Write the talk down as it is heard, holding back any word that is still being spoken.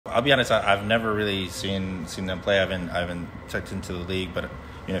I'll be honest. I've never really seen them play. I haven't checked into the league, but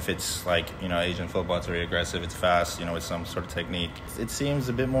if it's like Asian football, it's very aggressive. It's fast. With some sort of technique. It seems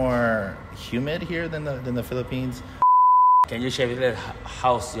a bit more humid here than the Philippines. Can you share with us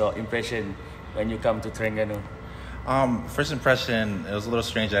how's your impression when you come to Terengganu? First impression, it was a little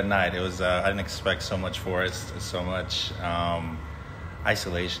strange at night. It was I didn't expect so much forest, so much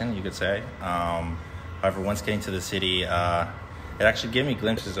isolation, you could say. However, once getting to the city, it actually gave me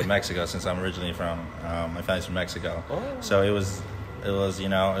glimpses of Mexico since I'm originally from my family's from Mexico. Oh. So it was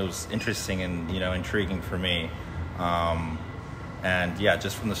interesting and intriguing for me. And yeah,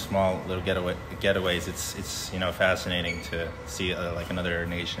 just from the small little getaways, it's fascinating to see like another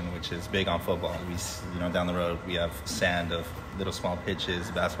nation which is big on football. We down the road we have sand of little small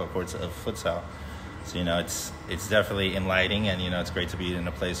pitches, basketball courts of futsal. So it's definitely enlightening, and it's great to be in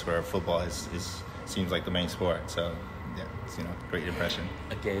a place where football seems like the main sport. So yeah, it's great impression.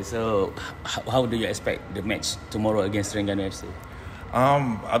 Okay, so how do you expect the match tomorrow against Terengganu FC?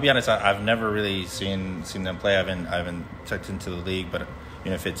 I'll be honest. I've never really seen them play. I haven't checked into the league, but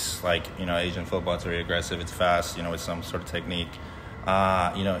if it's like Asian football, it's very aggressive. It's fast. With some sort of technique.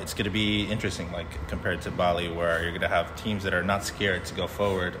 It's going to be interesting, like compared to Bali, where you're going to have teams that are not scared to go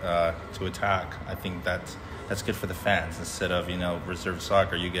forward to attack. I think that's good for the fans. Instead of reserved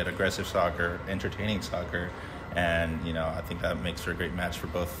soccer, you get aggressive soccer, entertaining soccer, and I think that makes for a great match for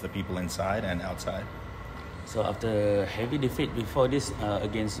both the people inside and outside. So after heavy defeat before this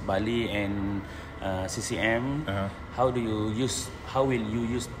against Bali and CCM, how will you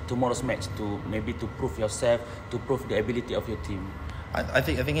use tomorrow's match to prove yourself, to prove the ability of your team? I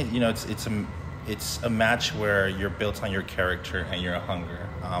think it's a match where you're built on your character and your hunger.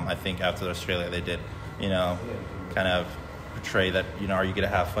 I think after Australia they did, kind of portray that are you going to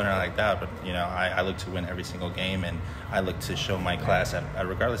have fun or like that, but I look to win every single game, and I look to show my class at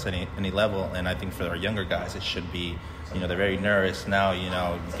regardless of any level. And I think for our younger guys it should be they're very nervous now. You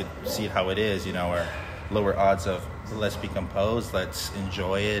could see how it is, or lower odds of let's be composed, let's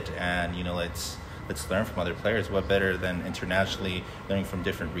enjoy it, and let's learn from other players. What better than internationally learning from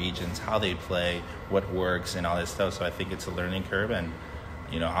different regions, how they play, what works, and all this stuff. So I think it's a learning curve, and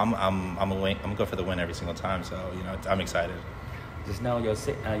I'm gonna go for the win every single time. So I'm excited. Just now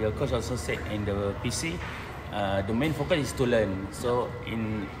your coach also said in the PC, the main focus is to learn. So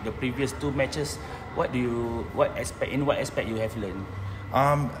in the previous two matches, what aspect you have learned?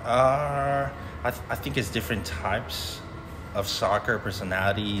 I think it's different types of soccer,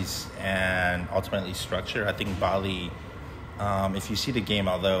 personalities, and ultimately structure. I think Bali, if you see the game,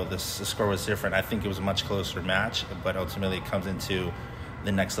 although the score was different, I think it was a much closer match, but ultimately it comes into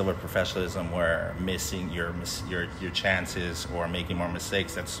the next level of professionalism where missing your chances or making more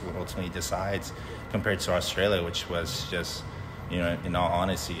mistakes, that's what ultimately decides, compared to Australia, which was just, in all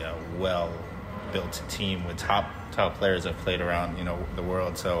honesty, a well-built team with top players that played around, the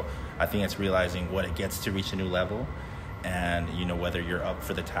world. So I think it's realizing what it gets to reach a new level, and whether you're up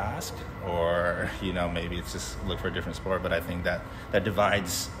for the task or maybe it's just look for a different sport. But I think that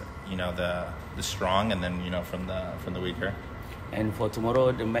divides the strong and then from the weaker. And for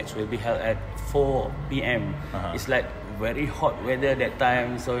tomorrow, the match will be held at 4 p.m. It's like very hot weather that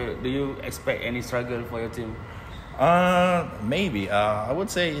time. So do you expect any struggle for your team? Maybe. I would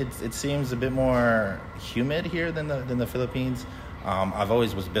say it seems a bit more humid here than the Philippines. I've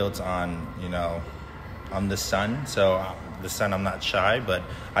always was built on on the sun. So the sun, I'm not shy, but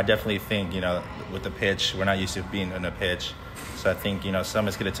I definitely think with the pitch, we're not used to being in a pitch. So I think some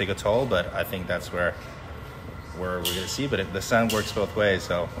is going to take a toll, but I think that's where we're going to see. But the sun works both ways,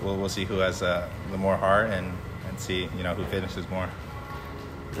 so we'll see who has the more heart and see who finishes more.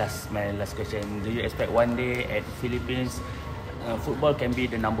 My last question: do you expect one day at Philippines football can be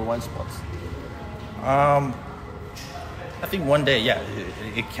the number one sport? I think one day, yeah,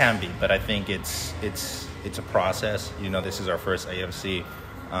 it can be, but I think it's a process. This is our first AFC.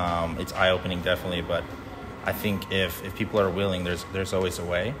 It's eye-opening, definitely, but I think if people are willing, there's always a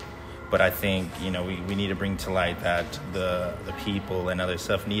way. But I think we need to bring to light that the people and other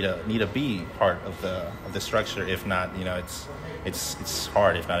stuff need to be part of the structure. If not, it's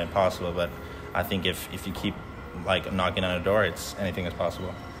hard, if not impossible. But I think if you keep like knocking on a door, anything is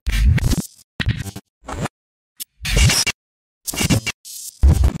possible.